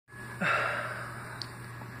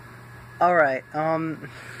Alright,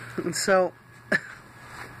 so...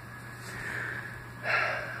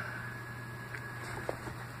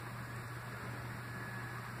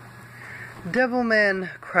 Devilman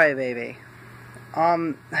Crybaby.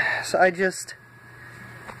 So I just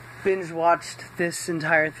binge-watched this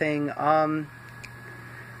entire thing. I'm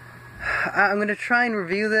gonna try and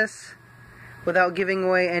review this without giving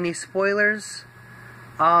away any spoilers.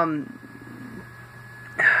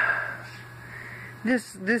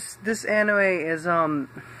 This anime is,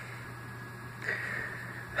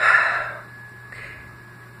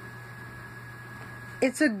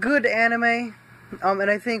 it's a good anime,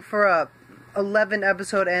 and I think for a 11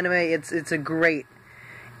 episode anime, it's a great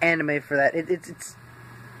anime for that. It's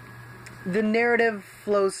the narrative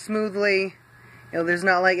flows smoothly. You know, there's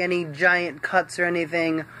not like any giant cuts or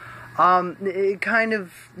anything. It kind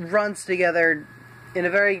of runs together in a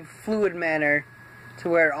very fluid manner, to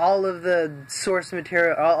where all of the source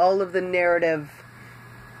material, all of the narrative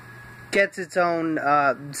gets its own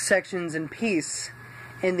sections and piece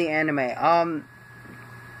in the anime. And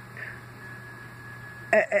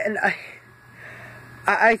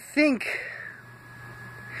I think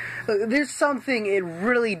there's something it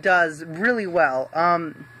really does really well.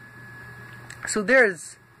 So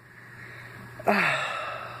there's,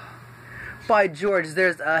 by George,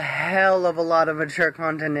 there's a hell of a lot of mature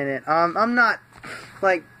content in it. I'm not,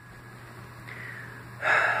 like,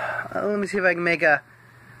 let me see if I can make a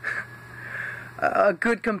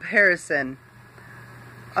good comparison.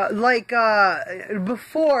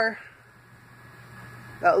 Before,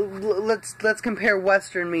 let's compare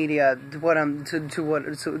Western media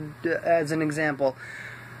as an example.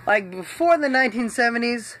 Like, before the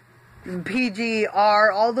 1970s, PG,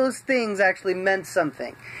 R, all those things actually meant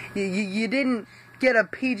something. You didn't get a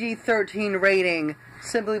PG-13 rating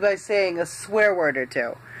simply by saying a swear word or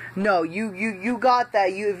two. No, you got that.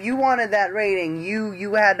 If you wanted that rating,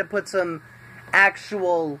 you had to put some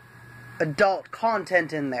actual adult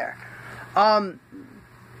content in there.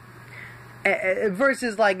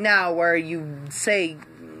 Versus like now, where you say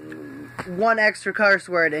one extra curse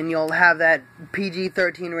word and you'll have that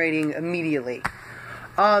PG-13 rating immediately.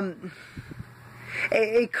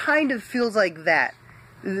 It kind of feels like that.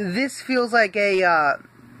 This feels like a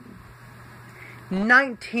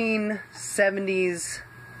 1970s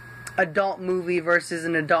adult movie versus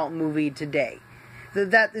an adult movie today.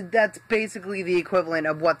 That's basically the equivalent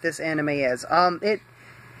of what this anime is.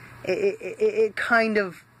 It kind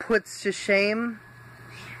of puts to shame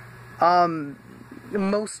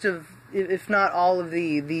most of, if not all of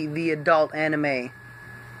the adult anime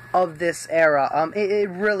of this era. It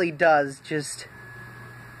really does just...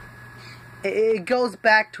 It goes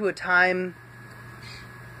back to a time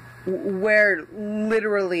where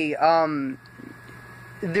literally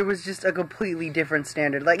there was just a completely different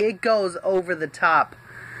standard. Like, it goes over the top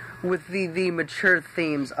with the mature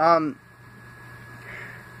themes. And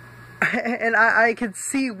I could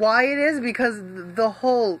see why it is, because the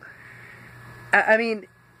whole... I mean...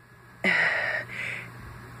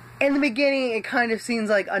 In the beginning, it kind of seems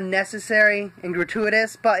like unnecessary and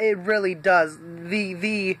gratuitous, but it really does.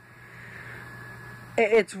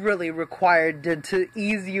 It's really required to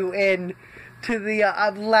ease you in to the,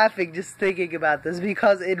 I'm laughing just thinking about this,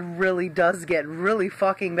 because it really does get really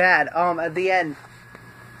fucking bad, at the end.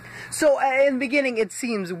 So, in the beginning, it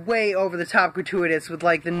seems way over the top gratuitous with,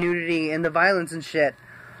 like, the nudity and the violence and shit.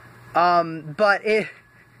 But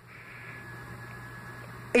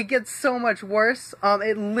it gets so much worse. I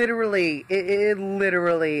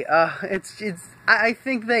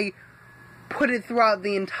think they put it throughout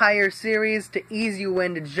the entire series to ease you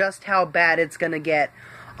into just how bad it's gonna get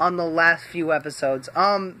on the last few episodes.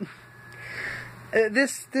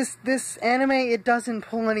 This anime, it doesn't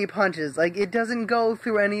pull any punches. Like, it doesn't go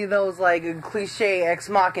through any of those, like, cliche ex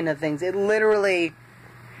machina things. It literally,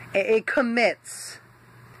 it commits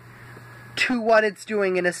to what it's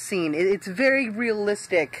doing in a scene. It's very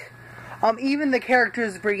realistic. Even the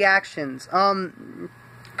characters' reactions.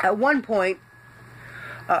 At one point,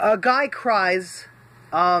 a guy cries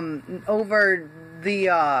over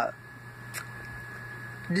the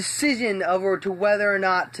decision over to whether or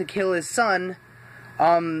not to kill his son,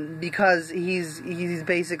 because he's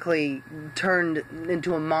basically turned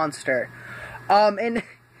into a monster. And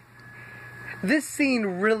this scene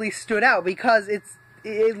really stood out because it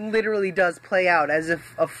literally does play out as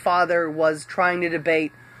if a father was trying to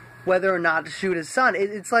debate whether or not to shoot his son.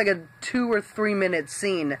 It's like a 2 or 3 minute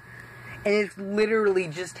scene, and it's literally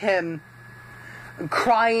just him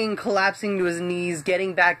crying, collapsing to his knees,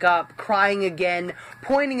 getting back up, crying again,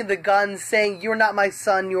 pointing at the gun, saying, "You're not my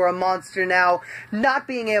son, you're a monster now," not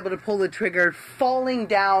being able to pull the trigger, falling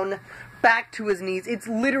down, back to his knees. It's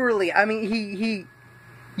literally, I mean,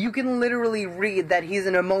 you can literally read that he's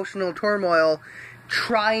in emotional turmoil,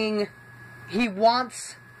 he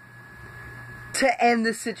wants to end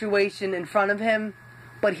the situation in front of him,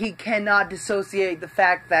 but he cannot dissociate the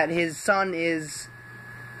fact that his son is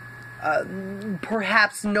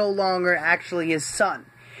perhaps no longer actually his son.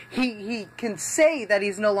 He can say that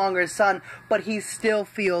he's no longer his son, but he still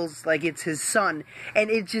feels like it's his son. And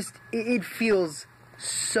it feels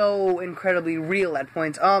so incredibly real at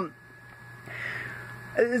points. Times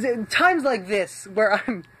like this, where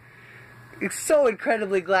I'm so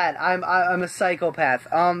incredibly glad I'm a psychopath,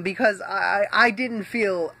 because I didn't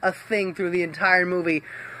feel a thing through the entire movie,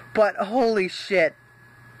 but holy shit,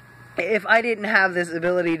 if I didn't have this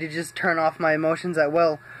ability to just turn off my emotions at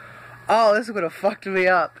will, oh, this would have fucked me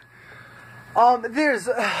up. There's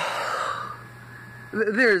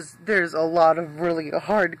a lot of really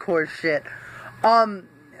hardcore shit.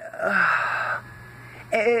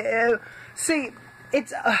 See,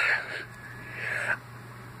 it's,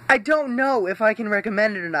 I don't know if I can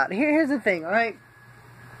recommend it or not. Here's the thing, alright?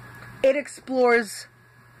 It explores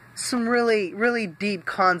some really, really deep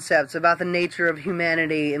concepts about the nature of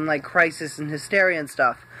humanity and, like, crisis and hysteria and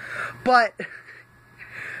stuff. But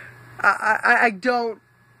I don't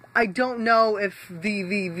know if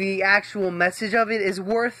the actual message of it is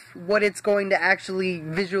worth what it's going to actually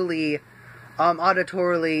visually,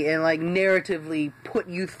 auditorily, and, like, narratively put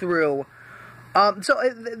you through. So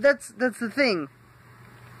that's the thing.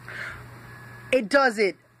 It does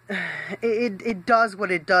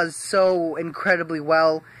what it does so incredibly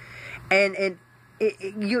well, and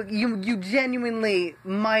you genuinely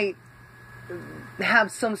might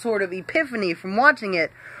have some sort of epiphany from watching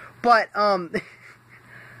it, but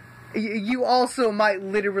you also might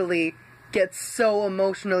literally get so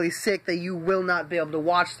emotionally sick that you will not be able to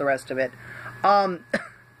watch the rest of it.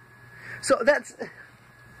 So that's,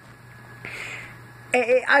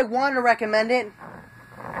 I want to recommend it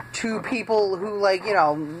to people who, like, you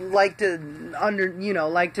know, like to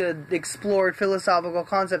explore philosophical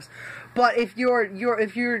concepts. But if you're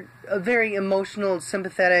a very emotional,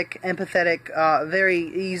 sympathetic, empathetic, very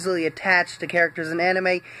easily attached to characters in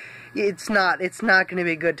anime, it's not going to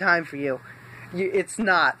be a good time for you. It's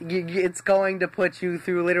not. It's going to put you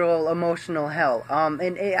through literal emotional hell.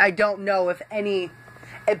 And I don't know if any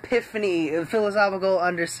epiphany, philosophical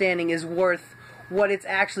understanding is worth what it's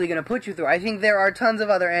actually going to put you through. I think there are tons of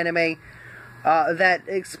other anime that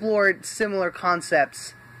explored similar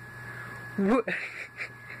concepts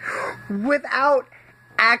without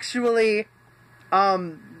actually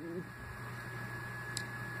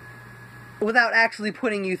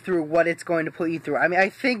putting you through what it's going to put you through. I mean, I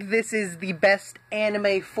think this is the best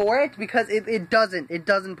anime for it, because it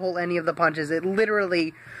doesn't pull any of the punches. It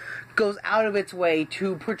literally goes out of its way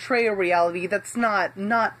to portray a reality that's not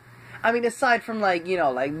I mean, aside from, like, you know,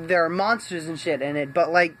 like, there are monsters and shit in it,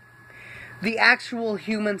 but, like, the actual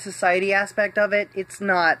human society aspect of it, it's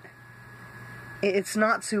not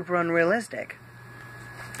super unrealistic.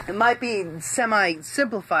 It might be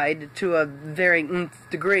semi-simplified to a very nth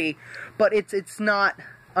degree, but it's not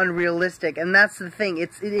unrealistic, and that's the thing.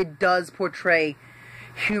 It does portray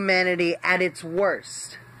humanity at its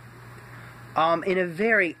worst, in a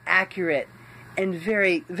very accurate and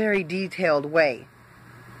very, very detailed way.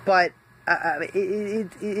 But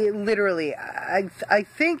it literally, I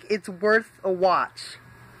think it's worth a watch.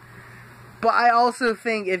 But I also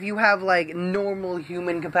think if you have, like, normal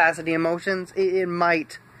human capacity emotions, it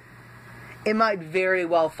might very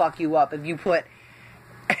well fuck you up if you put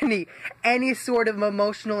any sort of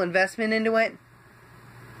emotional investment into it,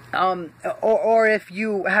 or if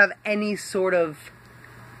you have any sort of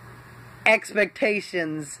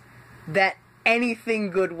expectations that anything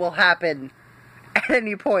good will happen at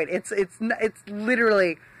any point. It's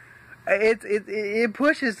literally, it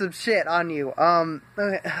pushes some shit on you.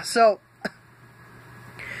 Okay, so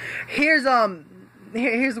here's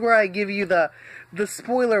where I give you the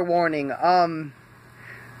spoiler warning.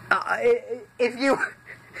 If you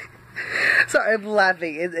sorry, I'm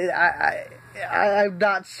laughing. I'm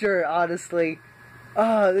not sure, honestly.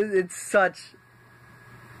 Oh, it's such.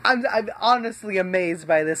 I'm honestly amazed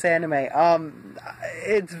by this anime.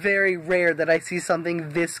 It's very rare that I see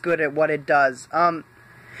something this good at what it does.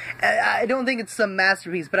 I don't think it's some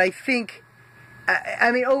masterpiece, but I think, I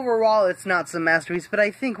mean, overall it's not some masterpiece, but I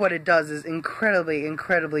think what it does is incredibly,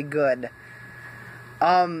 incredibly good.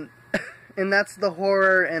 And that's the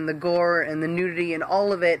horror and the gore and the nudity and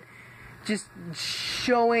all of it, just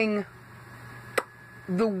showing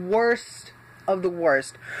the worst of the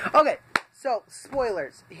worst. Okay. So,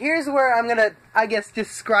 spoilers. Here's where I'm gonna, I guess,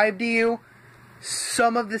 describe to you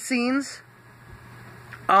some of the scenes.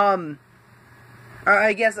 Or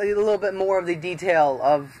I guess a little bit more of the detail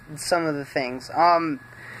of some of the things.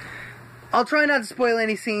 I'll try not to spoil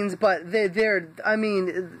any scenes, but they're I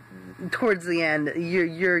mean, towards the end,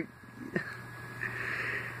 you're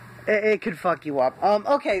it could fuck you up.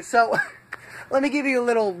 Okay, so let me give you a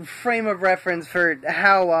little frame of reference for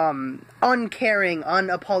how uncaring,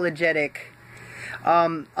 unapologetic,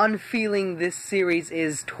 unfeeling this series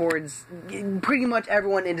is towards pretty much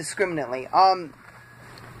everyone indiscriminately.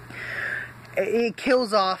 It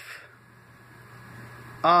kills off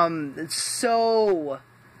so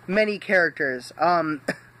many characters.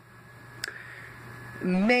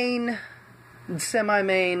 Main,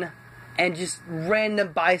 semi-main, and just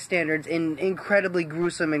random bystanders in incredibly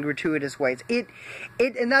gruesome and gratuitous ways.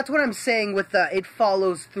 And that's what I'm saying with the it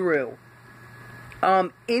follows through.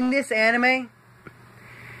 In this anime,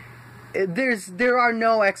 there are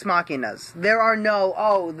no ex machinas. There are no,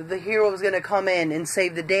 oh, the hero's gonna come in and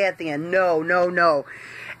save the day at the end. No, no, no.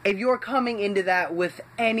 If you're coming into that with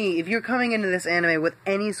if you're coming into this anime with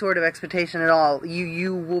any sort of expectation at all,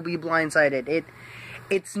 you will be blindsided.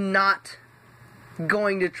 It's not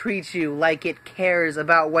going to treat you like it cares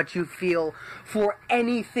about what you feel for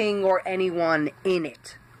anything or anyone in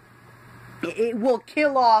it. It will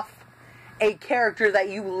kill off a character that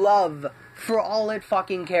you love for all it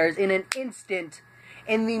fucking cares in an instant,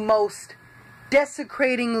 in the most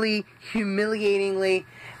desecratingly, humiliatingly,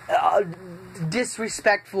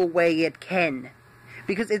 disrespectful way it can.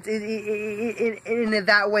 Because in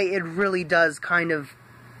that way it really does kind of...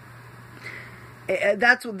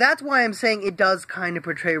 That's why I'm saying it does kind of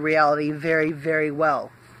portray reality very, very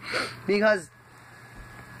well. Because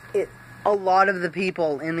a lot of the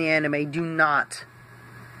people in the anime do not...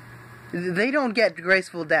 They don't get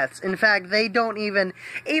graceful deaths. In fact, they don't even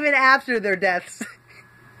after their deaths,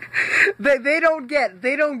 they don't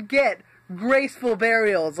get graceful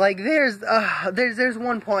burials. Like there's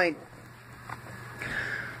one point.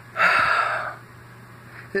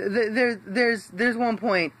 There's one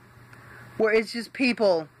point where it's just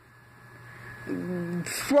people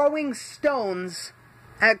throwing stones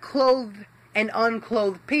at clothed and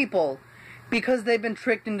unclothed people because they've been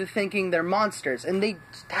tricked into thinking they're monsters. And they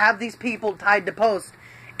have these people tied to posts.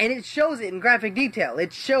 And it shows it in graphic detail.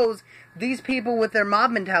 It shows these people with their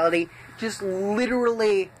mob mentality just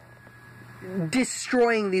literally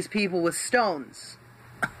destroying these people with stones.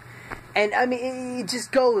 And, I mean, it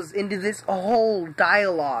just goes into this whole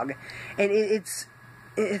dialogue. And it's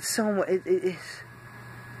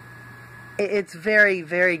very,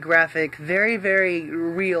 very graphic. Very, very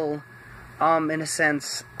real, in a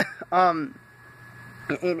sense. And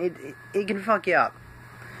it can fuck you up.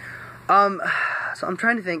 So I'm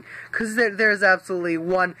trying to think, because there's absolutely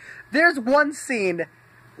there's one scene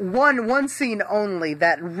only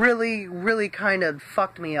that really, really kind of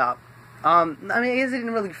fucked me up. I mean, I guess it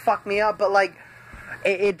didn't really fuck me up, but like,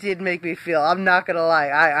 it did make me feel, I'm not gonna lie,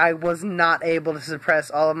 I was not able to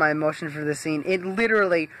suppress all of my emotion for this scene. It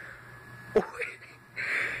literally,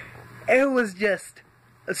 it was just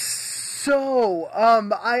so,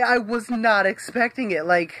 I was not expecting it.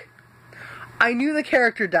 Like, I knew the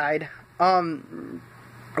character died,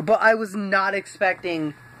 but I was not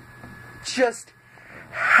expecting just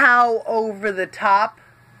how over the top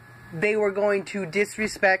they were going to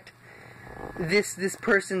disrespect this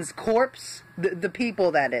person's corpse, the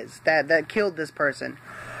people that killed this person.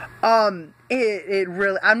 It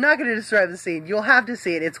really, I'm not going to describe the scene. You'll have to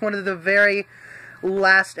see it. It's one of the very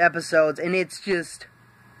last episodes, and it's just,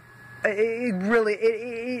 it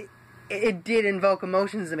really did invoke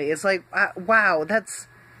emotions in me. It's like, wow, that's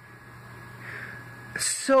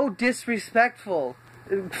so disrespectful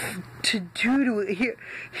to do to a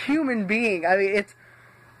human being. I mean,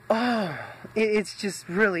 it's just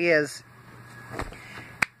really is.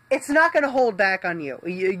 It's not going to hold back on you.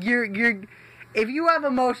 If you have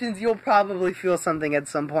emotions, you'll probably feel something at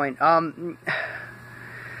some point.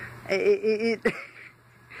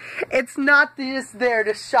 It's not just there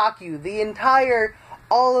to shock you.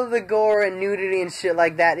 All of the gore and nudity and shit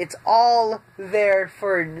like that, it's all there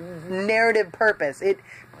for narrative purpose. It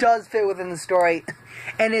does fit within the story,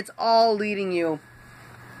 and it's all leading you.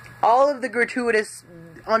 All of the gratuitous,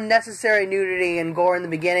 unnecessary nudity and gore in the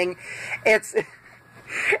beginning, it's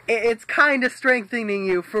kind of strengthening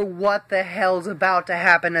you for what the hell's about to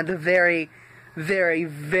happen at the very, very,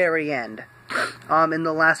 very end. In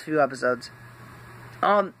the last few episodes.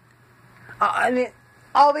 I mean,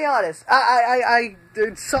 I'll be honest. I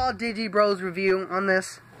saw DigiBro's review on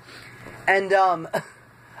this, and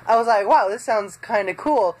I was like, wow, this sounds kind of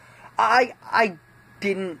cool. I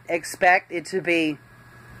didn't expect it to be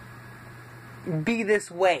be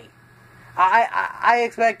this way. I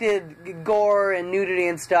expected gore and nudity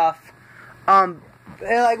and stuff.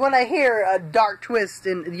 Like, when I hear a dark twist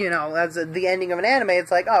in, you know, as the ending of an anime, it's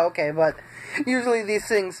like, oh, okay, but usually these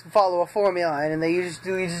things follow a formula, and they just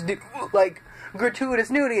do, like, gratuitous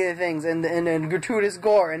nudity things, and gratuitous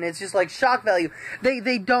gore, and it's just, like, shock value.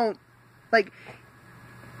 They don't, like,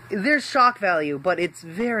 there's shock value, but it's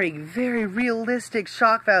very, very realistic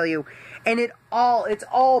shock value, and it's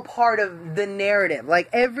all part of the narrative. Like,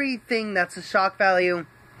 everything that's a shock value,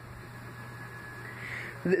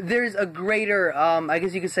 there's a greater, I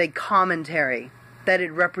guess you could say, commentary that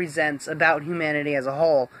it represents about humanity as a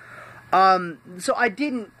whole. So I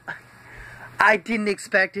didn't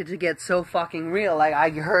expect it to get so fucking real. Like,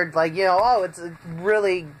 I heard, like, you know, oh, it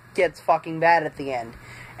really gets fucking bad at the end.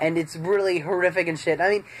 And it's really horrific and shit. I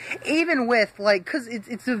mean, even with, like, because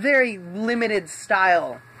it's a very limited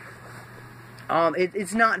style.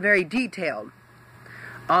 It's not very detailed.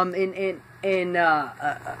 In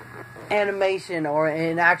animation or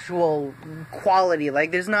in actual quality.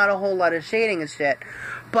 Like, there's not a whole lot of shading and shit.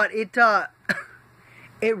 But it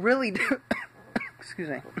really... excuse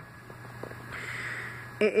me.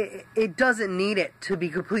 It doesn't need it, to be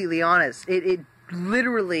completely honest. It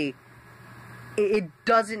literally... It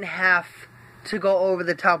doesn't have to go over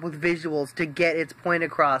the top with visuals to get its point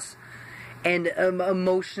across and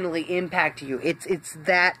emotionally impact you. It's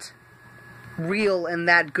that real and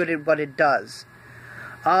that good at what it does.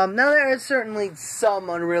 Now, there are certainly some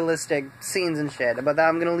unrealistic scenes and shit, but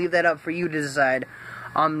I'm gonna leave that up for you to decide,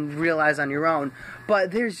 realize on your own.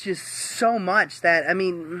 But there's just so much that, I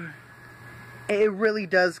mean, it really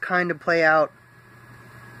does kind of play out.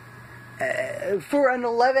 For an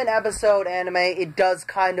 11-episode anime, it does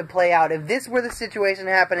kind of play out. If this were the situation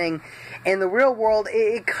happening in the real world,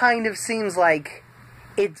 it kind of seems like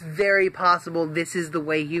it's very possible this is the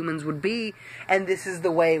way humans would be, and this is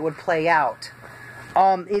the way it would play out.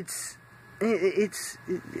 It's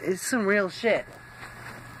some real shit.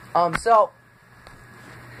 So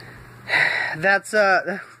that's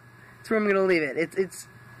where I'm gonna leave it.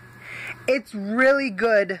 It's really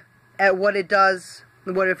good at what it does,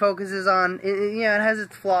 what it focuses on. It has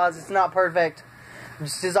its flaws. It's not perfect,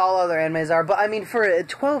 just as all other animes are. But I mean, for an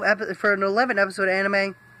 11-episode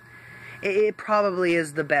anime, it probably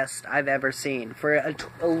is the best I've ever seen for an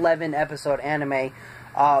 11-episode anime.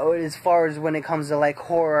 As far as when it comes to, like,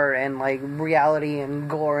 horror and, like, reality and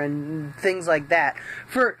gore and things like that.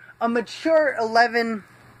 For a mature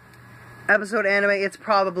 11-episode anime, it's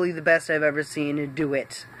probably the best I've ever seen do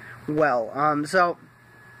it well. So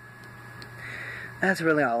that's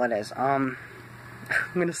really all it is. I'm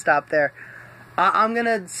gonna stop there. I'm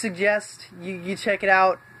gonna suggest you check it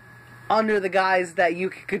out under the guise that you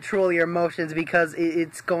can control your emotions, because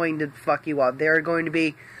it's going to fuck you up. There are going to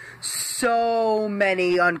be so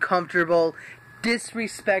many uncomfortable,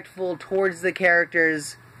 disrespectful towards the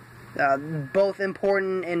characters, both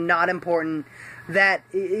important and not important, that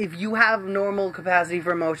if you have normal capacity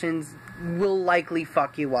for emotions, will likely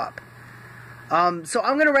fuck you up. So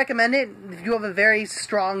I'm going to recommend it if you have a very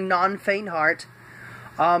strong, non-faint heart,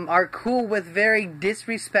 are cool with very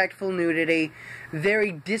disrespectful nudity,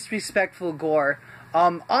 very disrespectful gore,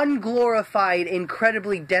 unglorified,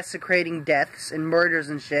 incredibly desecrating deaths and murders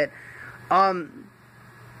and shit. And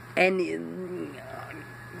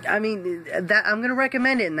I mean, that I'm gonna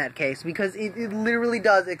recommend it in that case, because it literally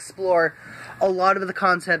does explore a lot of the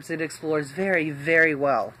concepts it explores very, very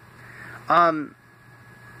well. But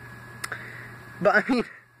I mean,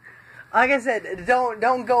 like I said,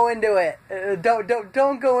 don't go into it.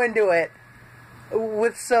 Don't go into it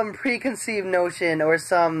with some preconceived notion or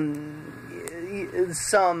some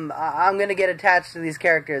I'm gonna get attached to these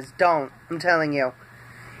characters. Don't. I'm telling you.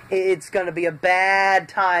 It's gonna be a bad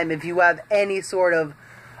time if you have any sort of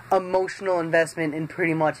emotional investment in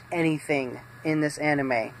pretty much anything in this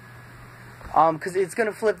anime. Because it's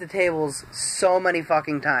gonna flip the tables so many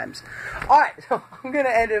fucking times. Alright, so I'm gonna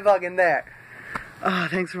end it fucking there.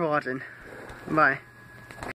 Thanks for watching. Bye.